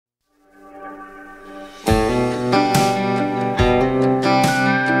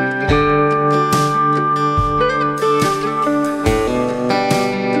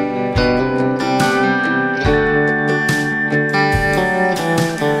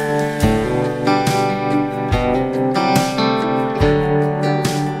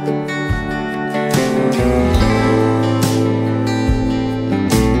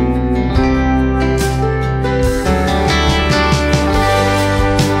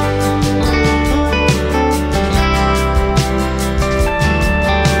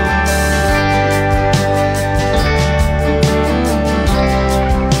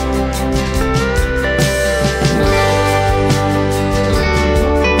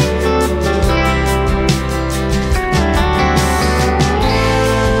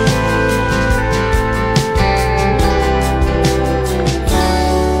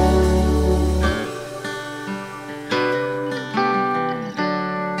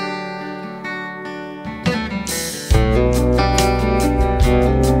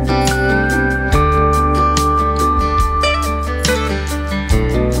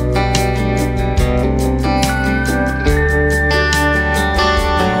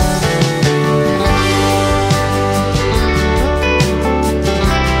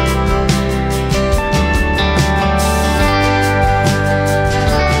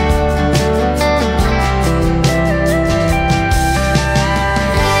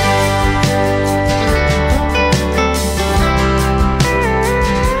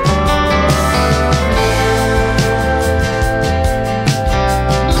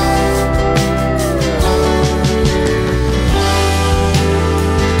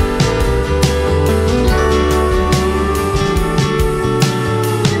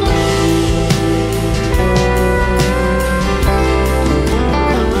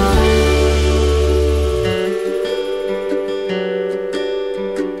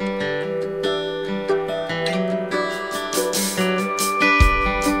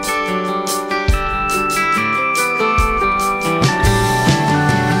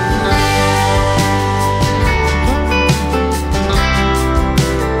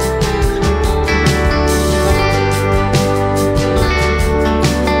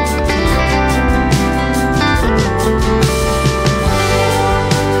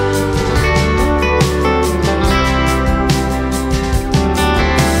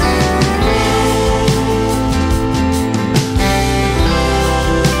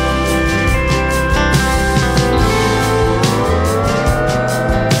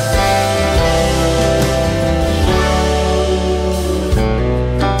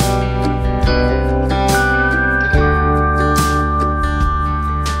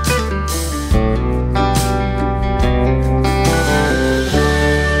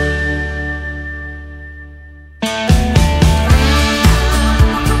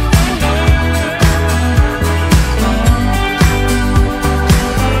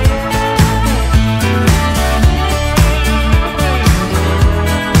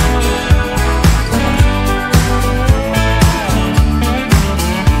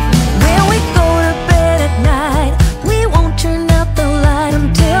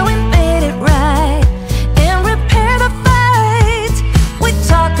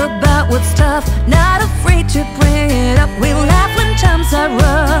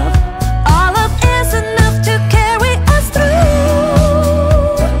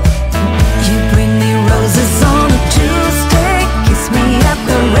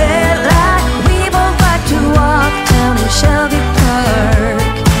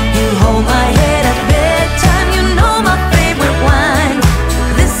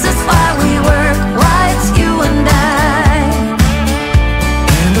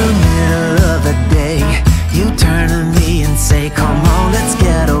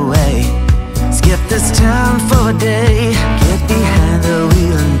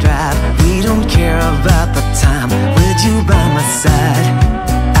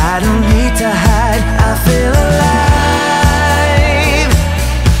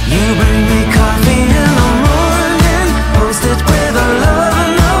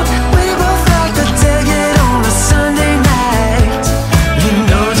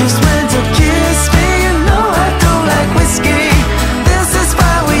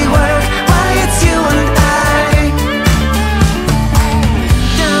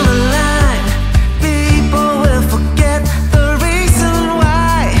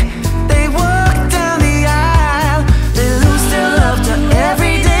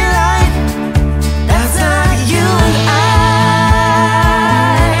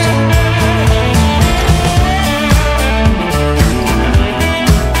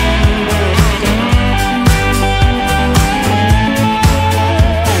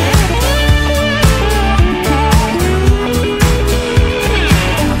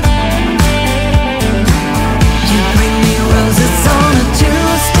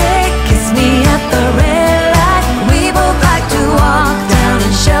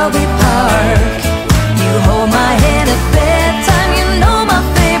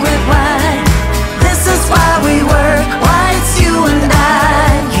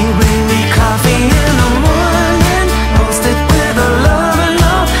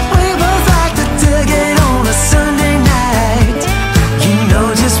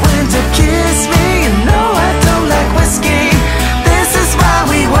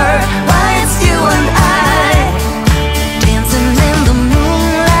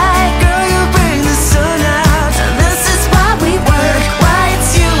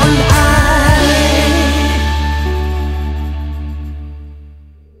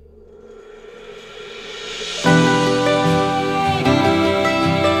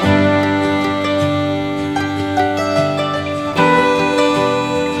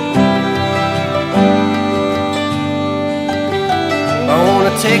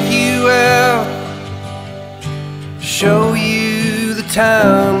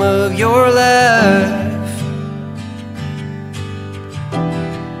time of your life.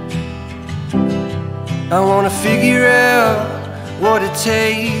 I wanna figure out what it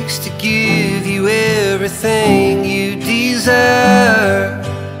takes to give you everything you desire.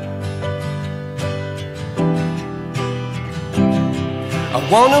 I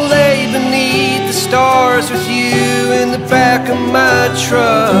wanna lay beneath the stars with you in the back of my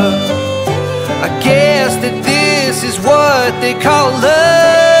truck. I guess that this is what they call love.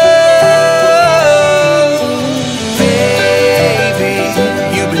 Baby,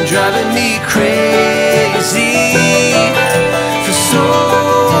 you've been driving me crazy for so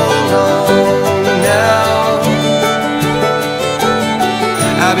long now.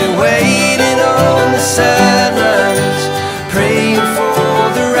 I've been waiting on the sidelines, praying for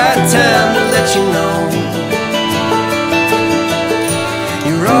the right time to let you know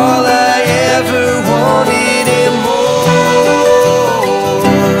you're all I ever wanted and more.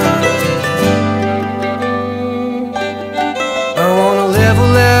 I wanna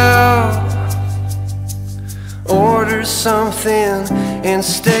level out, order something and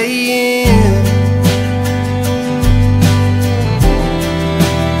stay in.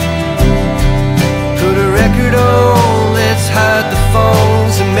 Put a record on, let's hide the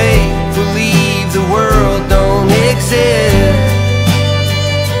phones and make believe the world don't exist.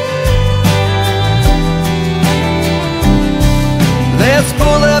 Let's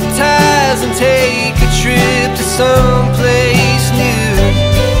pull up ties and take a trip to someplace new.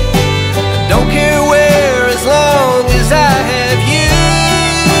 Don't care where, as long as I have you.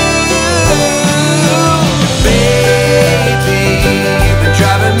 Baby, you've been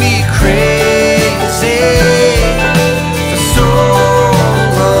driving me crazy for so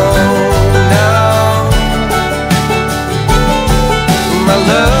long now. My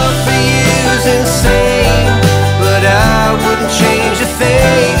love for you's insane, but I wouldn't change a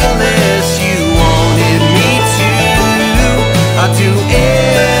thing unless you wanted me to. I'd do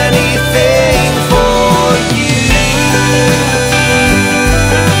anything for you.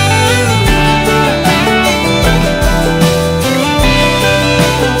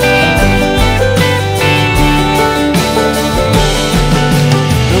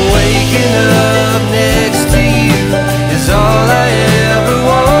 Waking up next to you is all I ever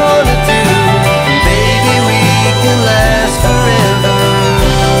wanna do. Baby, we can last forever.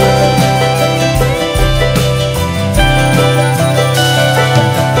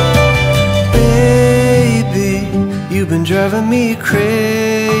 Baby, you've been driving me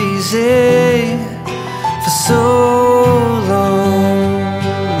crazy for so long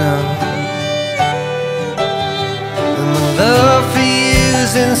now. And my love for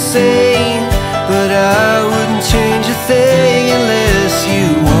you's insane, but I wouldn't change a thing unless you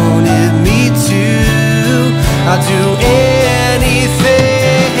wanted me to. I'd do anything